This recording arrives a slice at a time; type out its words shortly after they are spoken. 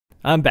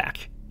I'm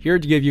back, here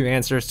to give you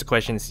answers to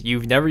questions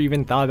you've never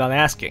even thought about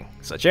asking,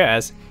 such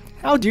as,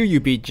 how do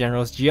you beat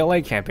General's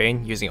GLA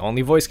campaign using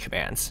only voice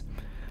commands?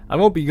 I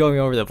won't be going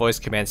over the voice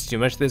commands too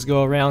much this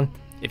go around.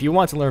 If you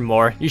want to learn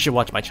more, you should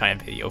watch my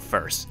China video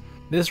first.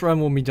 This run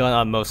will be done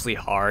on mostly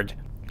hard.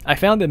 I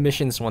found that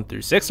missions 1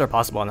 through 6 are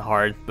possible on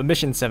hard, but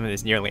mission 7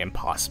 is nearly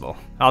impossible.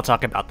 I'll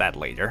talk about that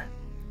later.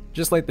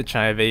 Just like the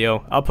China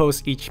video, I'll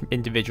post each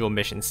individual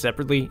mission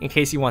separately in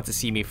case you want to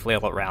see me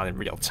flail around in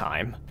real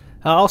time.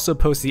 I'll also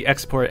post the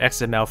export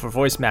XML for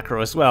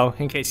VoiceMacro as well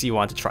in case you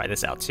want to try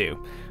this out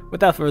too.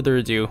 Without further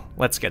ado,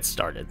 let's get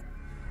started.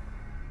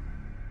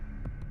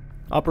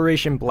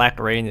 Operation Black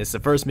Rain is the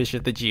first mission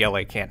of the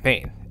GLA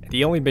campaign, and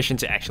the only mission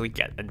to actually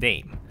get a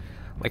name.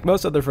 Like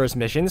most other first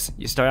missions,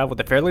 you start out with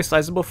a fairly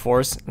sizable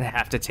force and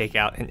have to take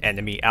out an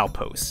enemy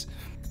outpost.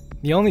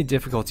 The only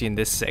difficulty in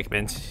this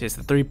segment is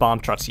the 3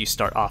 bomb trucks you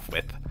start off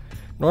with.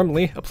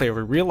 Normally, a player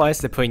would realize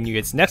that putting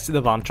units next to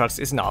the bomb trucks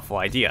is an awful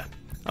idea.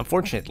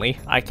 Unfortunately,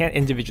 I can't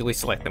individually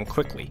select them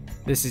quickly.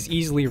 This is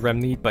easily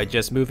remedied by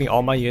just moving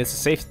all my units a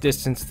safe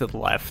distance to the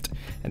left,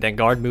 and then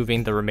guard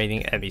moving the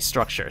remaining enemy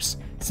structures.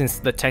 Since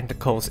the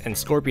Tentacles and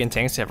Scorpion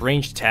tanks have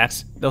ranged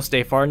attacks, they'll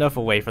stay far enough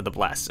away from the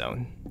blast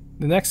zone.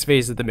 The next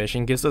phase of the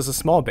mission gives us a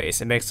small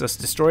base and makes us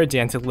destroy a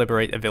dam to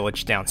liberate a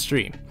village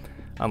downstream.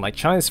 Unlike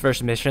China's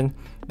first mission,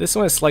 this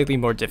one is slightly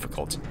more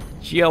difficult.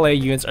 GLA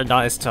units are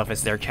not as tough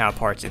as their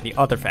counterparts in the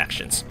other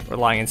factions,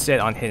 relying instead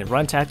on hit and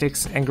run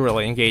tactics and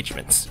guerrilla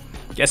engagements.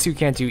 Guess who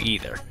can't do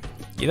either?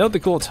 You know the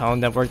cool tunnel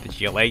network the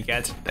GLA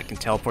gets that can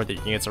teleport their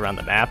units around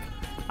the map?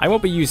 I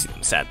won't be using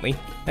them, sadly.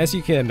 As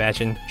you can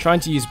imagine, trying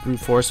to use brute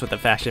force with a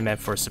faction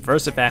meant for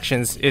subversive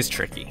actions is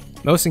tricky.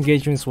 Most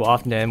engagements will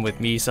often end with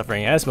me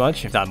suffering as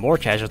much, if not more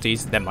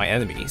casualties, than my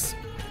enemies.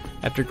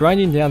 After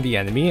grinding down the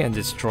enemy and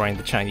destroying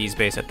the Chinese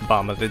base at the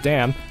bottom of the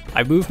dam,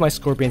 I move my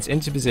Scorpions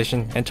into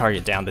position and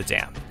target down the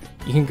dam.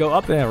 You can go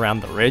up and around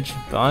the ridge,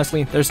 but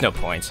honestly, there's no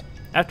point.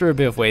 After a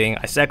bit of waiting,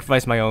 I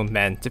sacrifice my own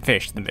men to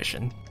finish the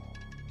mission.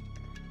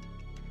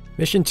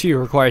 Mission 2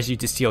 requires you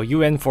to steal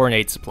UN foreign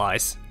aid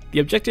supplies. The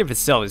objective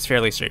itself is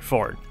fairly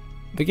straightforward.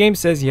 The game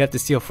says you have to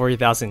steal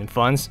 40,000 in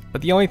funds,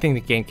 but the only thing the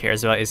game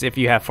cares about is if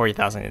you have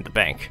 40,000 in the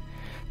bank.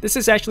 This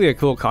is actually a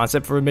cool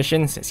concept for a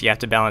mission, since you have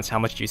to balance how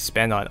much you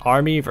spend on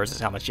army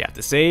versus how much you have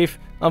to save.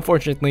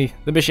 Unfortunately,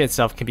 the mission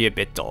itself can be a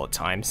bit dull at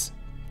times.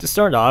 To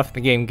start off, the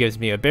game gives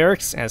me a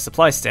barracks and a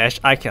supply stash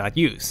I cannot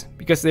use,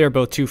 because they are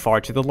both too far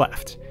to the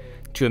left.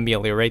 To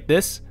ameliorate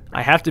this,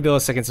 I have to build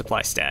a second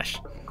supply stash.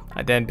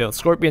 I then build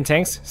Scorpion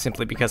tanks,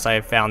 simply because I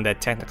have found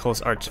that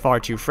Tentacles are far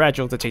too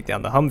fragile to take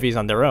down the Humvees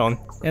on their own,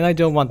 and I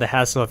don't want the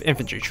hassle of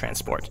infantry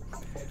transport.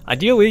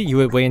 Ideally, you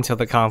would wait until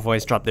the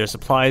convoys drop their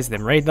supplies,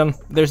 then raid them,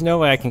 but there's no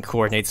way I can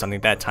coordinate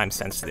something that time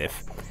sensitive.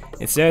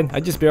 Instead, I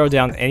just barrel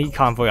down any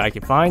convoy I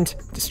can find,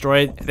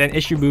 destroy it, then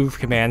issue move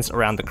commands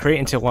around the crate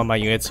until one of my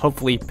units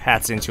hopefully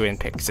pats into it and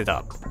picks it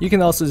up. You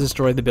can also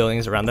destroy the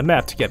buildings around the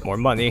map to get more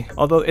money,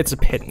 although it's a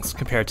pittance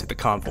compared to the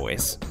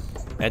convoys.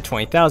 At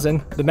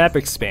 20,000, the map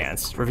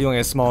expands, revealing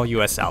a small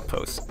US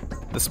outpost.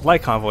 The supply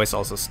convoys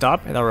also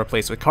stop and are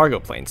replaced with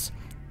cargo planes.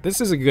 This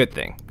is a good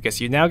thing,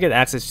 because you now get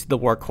access to the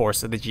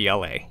workhorse of the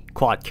GLA,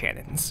 quad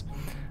cannons.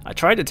 I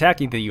tried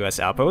attacking the US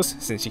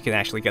outpost, since you can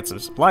actually get some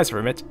supplies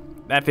from it.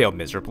 That failed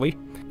miserably,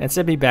 and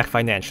sent me back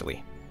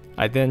financially.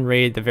 I then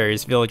raided the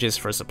various villages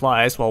for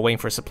supplies while waiting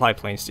for supply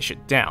planes to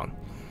shoot down.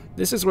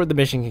 This is where the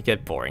mission can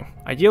get boring.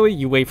 Ideally,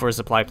 you wait for a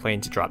supply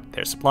plane to drop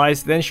their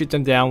supplies, then shoot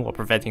them down while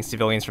preventing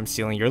civilians from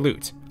stealing your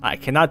loot. I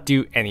cannot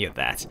do any of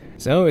that,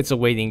 so it's a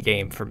waiting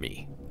game for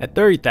me. At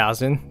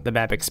 30,000, the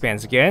map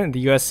expands again, and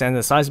the US sends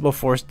a sizable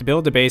force to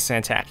build a base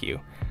and attack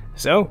you.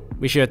 So,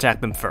 we should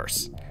attack them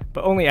first,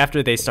 but only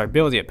after they start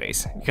building a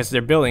base, because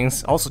their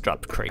buildings also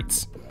drop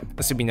crates.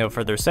 Assuming no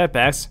further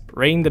setbacks,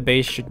 raiding the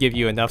base should give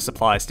you enough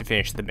supplies to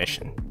finish the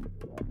mission.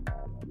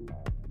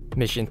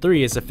 Mission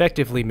 3 is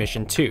effectively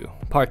Mission 2,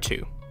 Part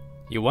 2.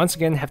 You once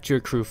again have to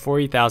accrue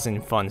 40,000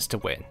 in funds to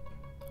win.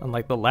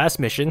 Unlike the last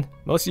mission,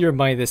 most of your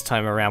money this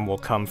time around will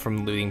come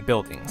from looting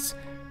buildings.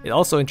 It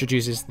also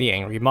introduces the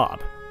Angry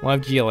Mob, one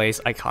of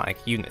GLA's iconic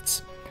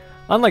units.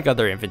 Unlike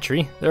other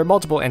infantry, there are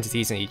multiple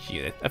entities in each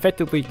unit,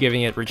 effectively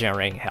giving it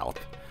regenerating health.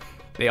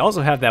 They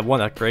also have that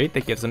one upgrade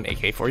that gives them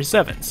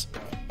AK-47s.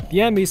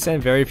 The enemies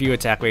send very few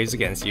attack waves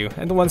against you,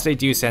 and the ones they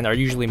do send are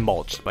usually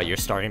mulched by your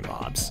starting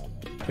mobs.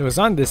 It was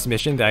on this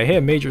mission that I hit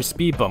a major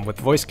speed bump with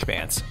voice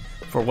commands.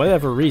 For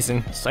whatever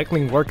reason,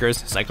 cycling workers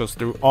cycles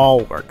through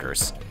all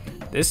workers.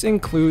 This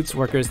includes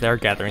workers that are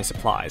gathering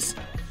supplies.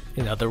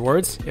 In other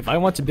words, if I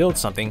want to build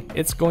something,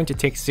 it's going to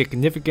take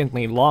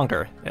significantly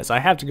longer, as I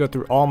have to go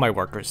through all my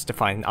workers to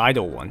find an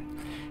idle one.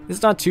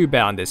 It's not too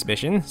bad on this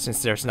mission,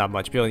 since there's not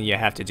much building you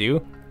have to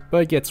do,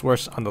 but it gets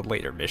worse on the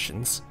later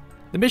missions.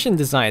 The mission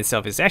design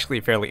itself is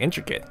actually fairly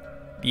intricate.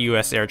 The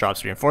US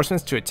airdrops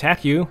reinforcements to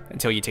attack you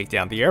until you take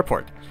down the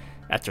airport.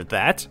 After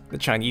that, the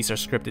Chinese are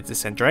scripted to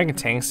send dragon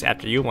tanks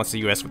after you once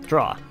the US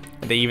withdraw,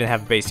 and they even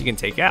have a base you can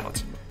take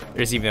out.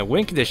 There's even a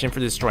win condition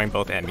for destroying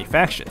both enemy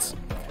factions.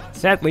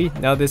 Sadly,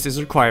 none of this is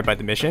required by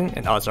the mission,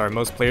 and odds are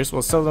most players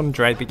will seldom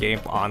drag the game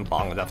on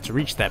long enough to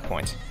reach that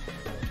point.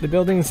 The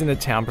buildings in the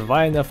town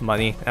provide enough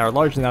money and are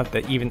large enough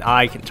that even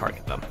I can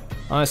target them.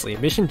 Honestly,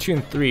 Mission 2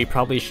 and 3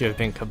 probably should have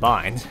been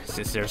combined,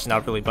 since there's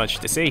not really much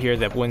to say here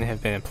that wouldn't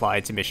have been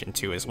applied to Mission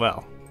 2 as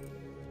well.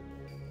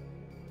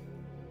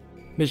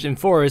 Mission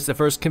 4 is the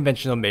first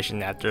conventional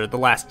mission after the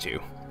last two.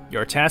 You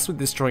are tasked with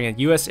destroying a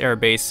US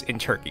airbase in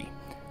Turkey.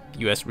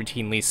 The US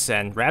routinely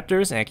send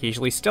Raptors and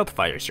occasionally stealth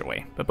fighters your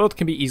way, but both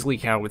can be easily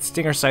countered with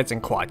stinger sights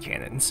and quad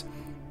cannons.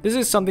 This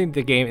is something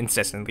the game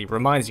incessantly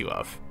reminds you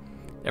of.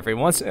 Every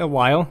once in a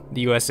while,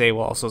 the USA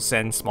will also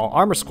send small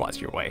armor squads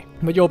your way,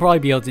 but you'll probably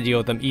be able to deal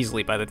with them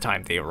easily by the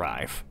time they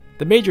arrive.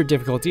 The major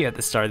difficulty at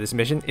the start of this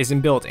mission is in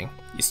building.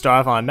 You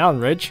start off on a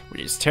mountain ridge,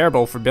 which is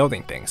terrible for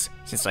building things.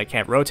 Since I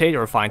can't rotate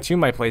or fine-tune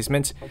my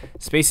placement,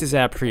 space is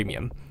at a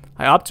premium.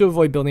 I opt to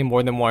avoid building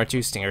more than 1 or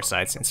 2 stinger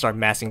sites and start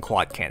massing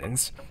quad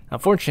cannons.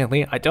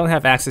 Unfortunately, I don't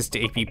have access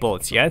to AP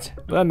bullets yet,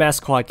 but a mass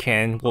quad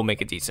cannon will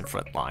make a decent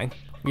front line.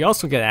 We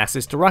also get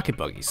access to rocket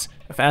buggies,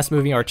 a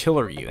fast-moving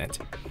artillery unit.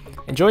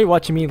 Enjoy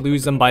watching me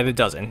lose them by the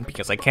dozen,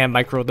 because I can't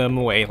micro them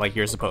away like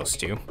you're supposed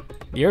to.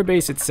 The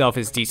airbase itself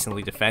is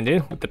decently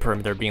defended, with the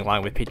perimeter being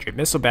lined with Patriot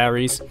missile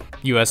batteries.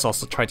 The US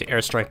also tried to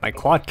airstrike my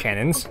quad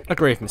cannons, a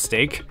grave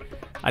mistake.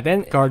 I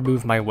then guard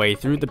move my way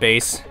through the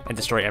base and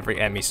destroy every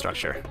enemy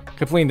structure,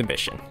 completing the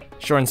mission.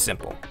 Short and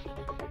simple.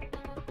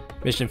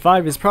 Mission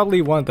 5 is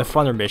probably one of the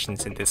funner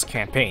missions in this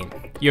campaign.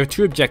 You have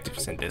 2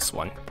 objectives in this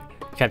one.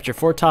 Capture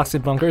 4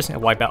 toxic bunkers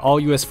and wipe out all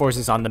US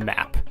forces on the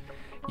map.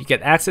 You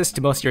get access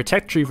to most of your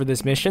tech tree for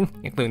this mission,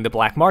 including the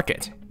black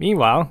market.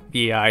 Meanwhile,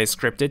 the AI is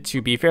scripted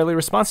to be fairly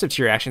responsive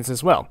to your actions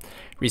as well,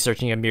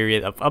 researching a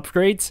myriad of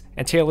upgrades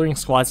and tailoring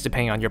squads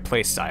depending on your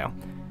playstyle.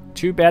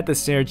 Too bad the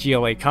standard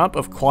GLA comp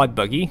of quad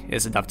buggy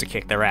is enough to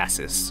kick their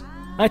asses.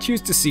 I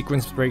choose to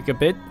sequence break a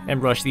bit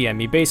and rush the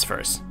enemy base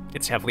first.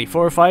 It's heavily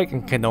fortified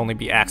and can only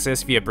be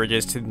accessed via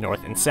bridges to the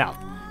north and south.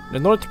 The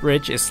north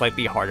bridge is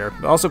slightly harder,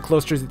 but also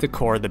closer to the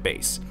core of the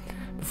base.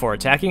 Before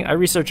attacking, I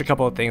research a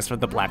couple of things from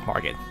the black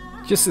market.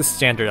 Just the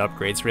standard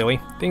upgrades really,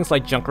 things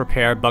like junk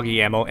repair,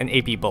 buggy ammo, and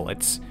AP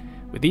bullets.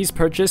 With these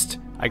purchased,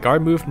 I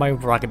guard move my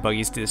rocket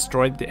buggies to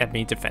destroy the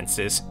enemy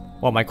defenses,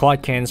 while my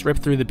quad cannons rip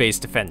through the base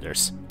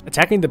defenders.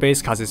 Attacking the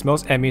base causes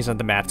most enemies on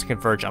the map to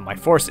converge on my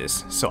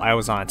forces, so I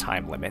was on a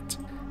time limit.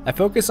 I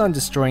focus on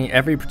destroying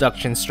every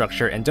production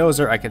structure and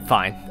dozer I could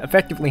find,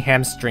 effectively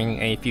hamstringing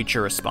any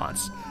future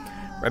response.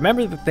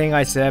 Remember the thing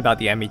I said about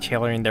the enemy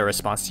tailoring their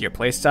response to your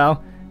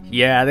playstyle?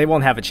 Yeah, they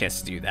won't have a chance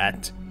to do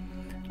that.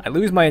 I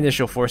lose my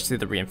initial force to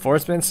the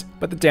reinforcements,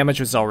 but the damage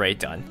was already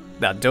done.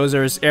 Without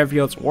dozers,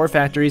 airfields, war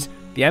factories,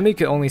 the enemy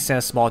could only send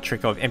a small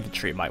trickle of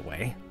infantry my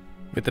way.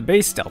 With the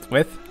base stealth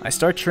with, I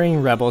start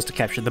training rebels to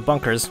capture the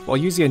bunkers while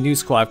using a new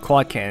squad of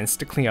quad cannons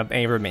to clean up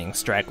any remaining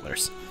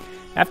stragglers.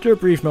 After a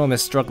brief moment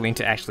of struggling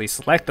to actually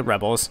select the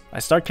rebels, I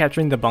start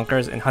capturing the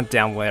bunkers and hunt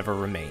down whatever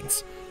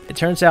remains. It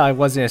turns out I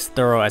wasn't as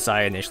thorough as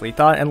I initially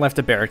thought and left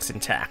the barracks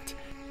intact.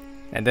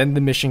 And then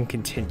the mission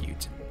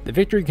continued. The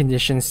victory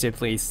condition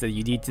stipulates that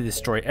you need to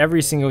destroy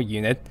every single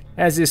unit,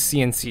 as is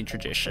CNC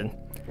tradition.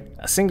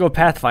 A single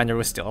Pathfinder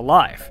was still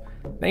alive.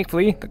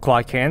 Thankfully, the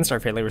quad cannons are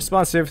fairly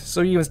responsive,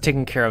 so he was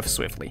taken care of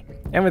swiftly.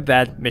 And with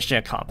that, mission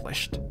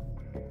accomplished.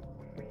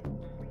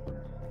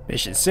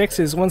 Mission 6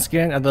 is once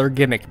again another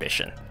gimmick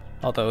mission,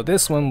 although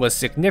this one was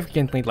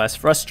significantly less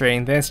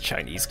frustrating than its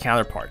Chinese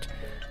counterpart.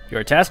 You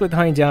are tasked with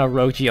hunting down a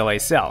rogue GLA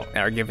cell, and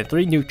are given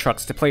 3 nuke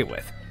trucks to play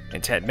with.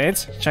 In 10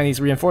 minutes,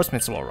 Chinese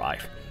reinforcements will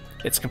arrive.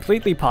 It's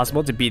completely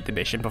possible to beat the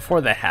mission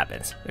before that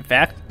happens. In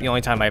fact, the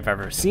only time I've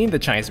ever seen the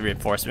Chinese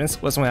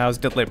reinforcements was when I was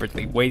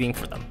deliberately waiting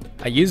for them.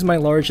 I used my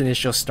large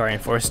initial starting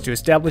force to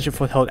establish a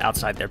foothold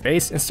outside their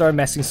base and started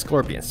massing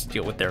scorpions to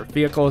deal with their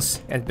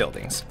vehicles and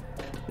buildings.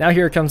 Now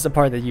here comes the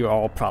part that you're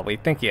all probably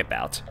thinking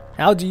about.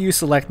 How do you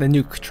select the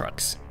nuke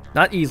trucks?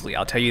 Not easily,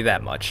 I'll tell you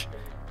that much.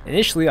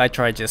 Initially, I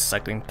tried just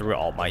cycling through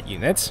all my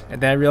units,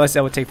 and then I realized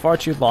that would take far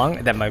too long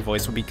and that my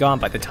voice would be gone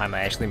by the time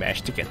I actually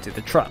managed to get to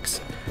the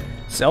trucks.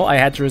 So I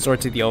had to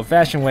resort to the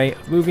old-fashioned way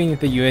of moving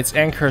the units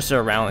and cursor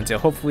around until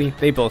hopefully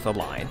they both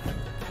align.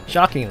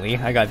 Shockingly,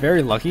 I got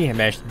very lucky and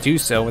managed to do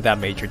so without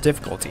major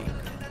difficulty.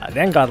 I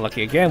then got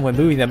lucky again when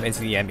moving them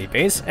into the enemy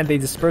base, and they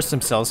dispersed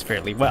themselves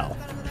fairly well.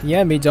 The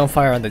enemy don't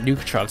fire on the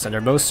nuke trucks under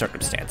most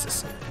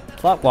circumstances.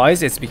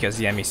 Plot-wise, it's because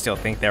the enemy still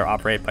think they're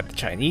operated by the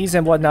Chinese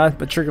and whatnot,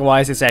 but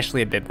trigger-wise, it's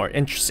actually a bit more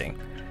interesting.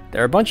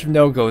 There are a bunch of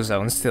no-go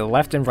zones to the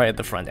left and right of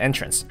the front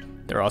entrance.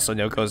 There are also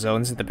no-go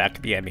zones in the back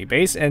of the enemy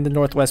base and the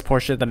northwest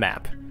portion of the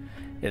map.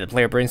 If the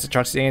player brings the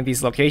trucks to any of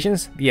these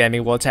locations, the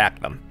enemy will attack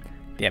them.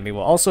 The enemy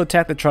will also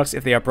attack the trucks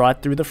if they are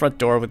brought through the front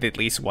door with at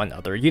least one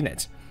other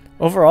unit.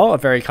 Overall, a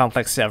very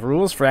complex set of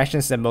rules for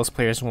actions that most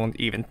players won't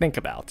even think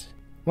about.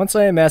 Once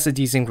I amass a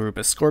decent group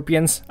of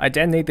scorpions, I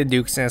detonate the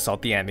nukes and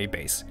assault the enemy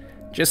base.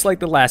 Just like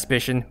the last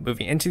mission,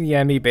 moving into the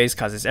enemy base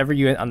causes every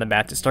unit on the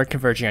map to start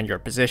converging on your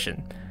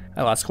position.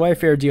 I lost quite a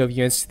fair deal of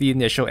units to the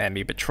initial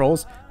enemy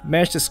patrols, but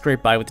managed to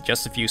scrape by with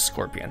just a few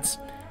scorpions.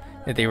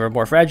 If they were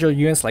more fragile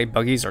units like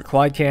buggies or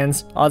quad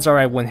cannons, odds are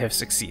I wouldn't have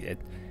succeeded.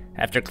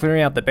 After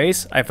clearing out the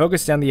base, I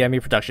focused down the enemy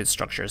production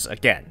structures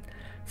again.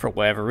 For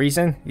whatever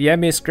reason, the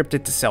enemy is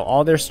scripted to sell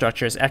all their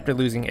structures after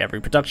losing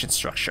every production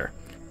structure.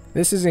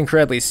 This is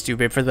incredibly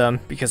stupid for them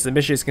because the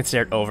mission is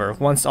considered over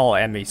once all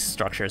enemy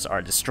structures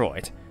are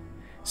destroyed.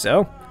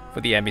 So,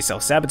 for the enemy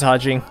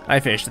self-sabotaging, I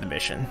finished the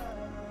mission.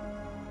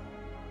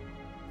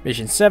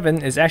 Mission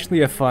 7 is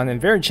actually a fun and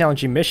very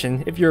challenging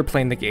mission if you are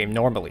playing the game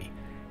normally.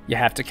 You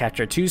have to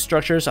capture 2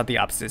 structures on the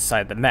opposite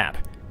side of the map.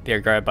 They are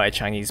guarded by a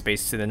Chinese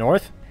base to the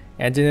north,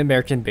 and an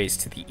American base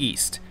to the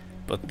east.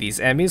 Both of these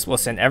enemies will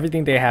send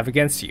everything they have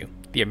against you.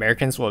 The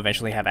Americans will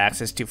eventually have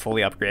access to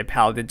fully upgraded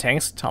Paladin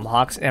tanks,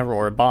 Tomahawks, and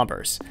Aurora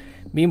bombers.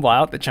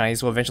 Meanwhile, the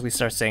Chinese will eventually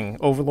start sending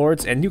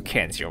Overlords and nuke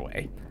cannons your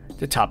way.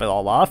 To top it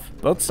all off,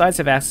 both sides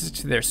have access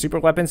to their super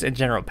weapons and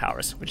general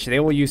powers, which they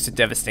will use to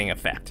devastating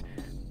effect.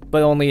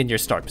 But only in your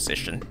start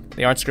position.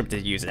 They aren't scripted to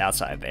use it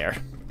outside there.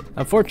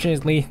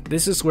 Unfortunately,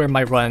 this is where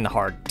my run in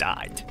hard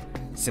died.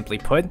 Simply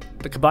put,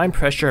 the combined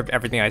pressure of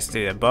everything I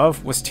stated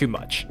above was too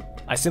much.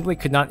 I simply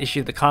could not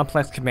issue the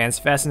complex commands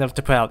fast enough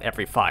to put out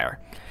every fire.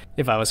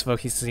 If I was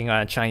focusing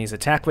on a Chinese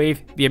attack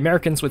wave, the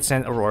Americans would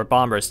send Aurora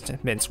bombers to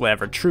mince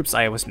whatever troops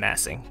I was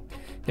massing.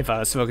 If I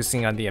was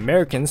focusing on the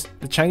Americans,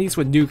 the Chinese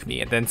would nuke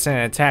me and then send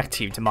an attack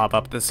team to mop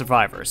up the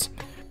survivors.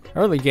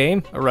 Early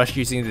game, a rush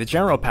using the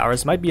general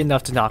powers might be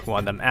enough to knock one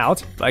of them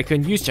out, but I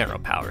couldn't use general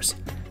powers.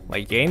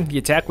 Late game, the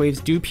attack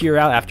waves do peer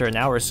out after an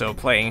hour or so of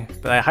playing,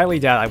 but I highly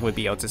doubt I would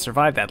be able to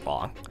survive that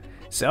long.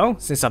 So,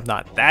 since I'm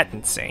not that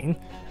insane,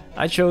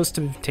 I chose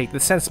to take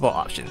the sensible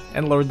option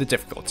and lower the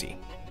difficulty.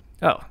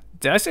 Oh,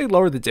 did I say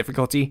lower the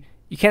difficulty?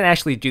 You can't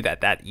actually do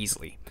that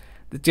easily.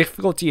 The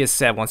difficulty is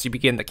set once you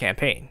begin the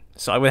campaign,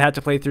 so I would have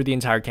to play through the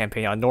entire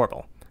campaign on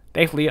normal.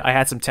 Thankfully, I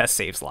had some test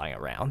saves lying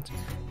around.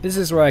 This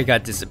is where I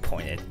got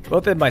disappointed,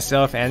 both at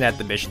myself and at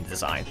the mission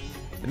design.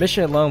 The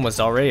mission alone was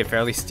already a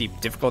fairly steep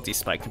difficulty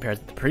spike compared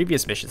to the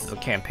previous missions of the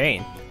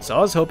campaign, so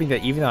I was hoping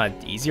that even on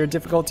an easier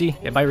difficulty,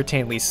 it might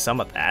retain at least some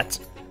of that.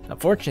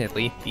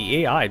 Unfortunately, the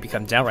AI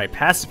become downright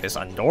pacifist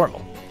on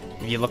normal.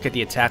 If you look at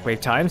the attack wave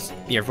times,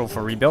 the interval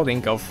for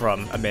rebuilding go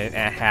from 1.5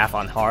 minutes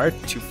on hard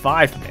to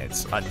 5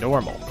 minutes on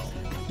normal.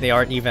 They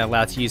aren't even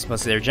allowed to use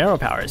most of their general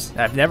powers.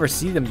 I've never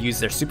seen them use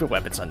their super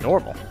weapons on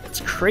normal.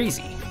 It's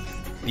crazy.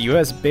 The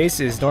US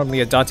base is normally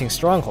a daunting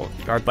stronghold,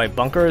 guarded by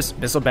bunkers,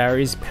 missile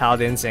batteries,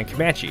 paladins, and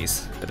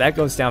Comanches, but that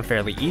goes down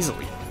fairly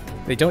easily.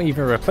 They don't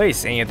even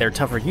replace any of their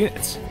tougher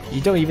units. You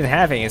don't even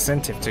have any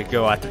incentive to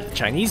go after the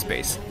Chinese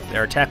base.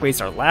 Their attack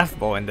rates are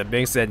laughable, and the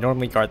MiGs that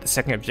normally guard the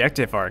second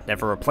objective are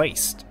never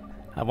replaced.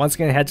 I once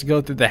again had to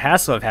go through the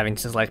hassle of having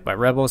to select my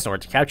rebels in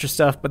order to capture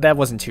stuff, but that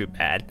wasn't too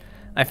bad.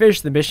 I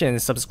finished the mission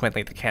and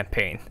subsequently the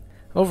campaign.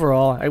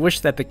 Overall, I wish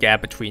that the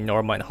gap between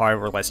normal and hard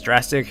were less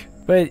drastic,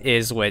 but it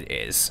is what it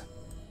is.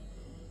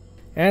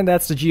 And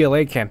that's the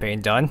GLA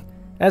campaign done.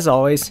 As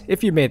always,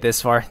 if you made it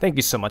this far, thank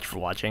you so much for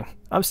watching.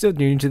 I'm still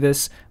new to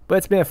this, but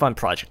it's been a fun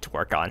project to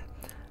work on.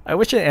 I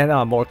wish it ended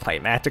on a more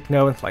climactic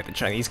note like the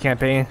Chinese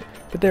campaign,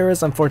 but there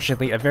is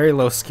unfortunately a very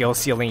low skill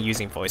ceiling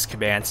using voice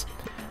commands.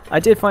 I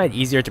did find it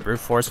easier to brute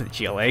force with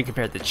GLA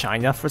compared to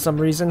China for some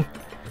reason.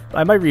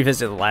 I might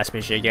revisit the last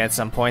mission again at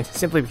some point,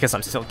 simply because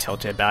I'm still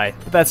tilted by it,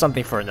 but that's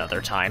something for another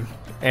time.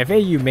 And if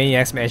any of you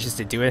maniacs manages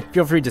to do it,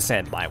 feel free to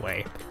send it my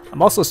way.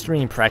 I'm also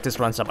streaming practice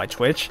runs on my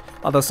Twitch,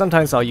 although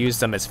sometimes I'll use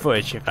them as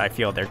footage if I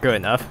feel they're good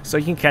enough, so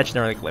you can catch an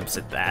early glimpse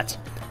at that.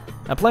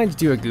 I plan to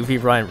do a Goofy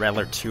run in Red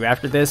Alert 2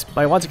 after this,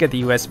 but I want to get the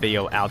US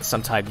video out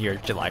sometime near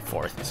July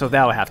 4th, so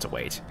that'll have to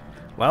wait.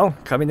 Well,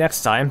 coming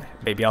next time,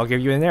 maybe I'll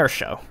give you an air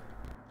show.